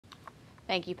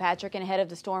Thank you, Patrick. And ahead of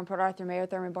the storm, Port Arthur Mayor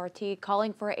Thurman Barty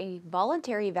calling for a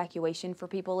voluntary evacuation for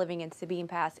people living in Sabine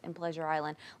Pass and Pleasure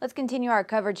Island. Let's continue our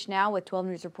coverage now with 12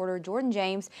 News reporter Jordan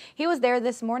James. He was there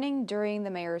this morning during the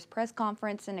mayor's press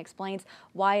conference and explains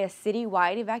why a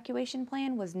citywide evacuation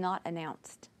plan was not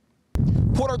announced.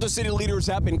 Port Arthur city leaders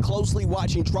have been closely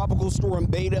watching Tropical Storm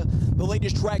Beta. The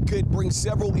latest track could bring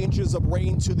several inches of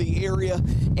rain to the area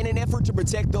in an effort to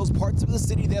protect those parts of the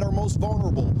city that are most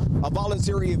vulnerable. A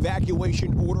voluntary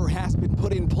evacuation order has been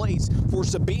put in place for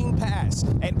Sabine Pass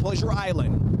and Pleasure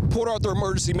Island. Port Arthur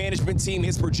Emergency Management Team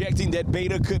is projecting that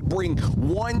Beta could bring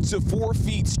 1 to 4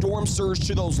 feet storm surge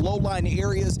to those low-lying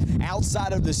areas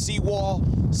outside of the seawall.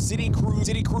 City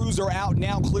crews are out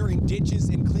now clearing ditches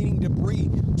and cleaning debris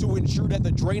to ensure that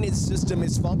the drainage system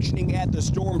is functioning at the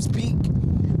storm's peak.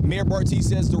 Mayor Barty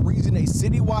says the reason a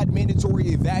citywide mandatory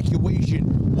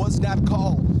evacuation was not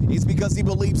called is because he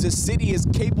believes the city is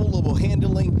capable of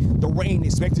handling the rain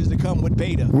expected to come with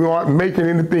Beta. We aren't making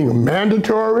anything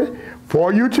mandatory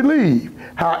for you to leave.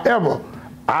 However,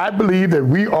 I believe that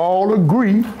we all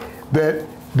agree that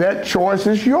that choice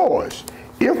is yours.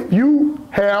 If you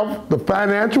have the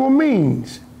financial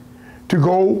means to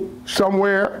go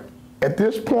somewhere at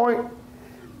this point,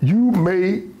 you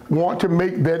may want to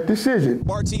make that decision.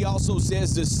 Barty also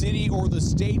says the city or the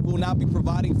state will not be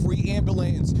providing free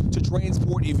ambulance to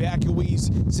transport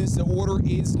evacuees since the order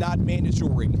is not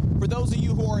mandatory. For those of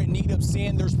you who are in need of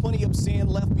sand, there's plenty of sand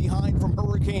left behind from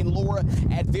Hurricane Laura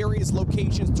at various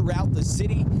locations throughout the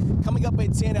city. Coming up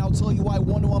at 10, I'll tell you why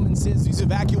one woman says these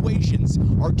evacuations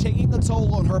are taking a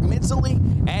toll on her mentally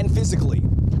and physically.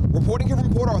 Reporting here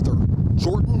from Port Arthur,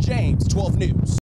 Jordan James, 12 News.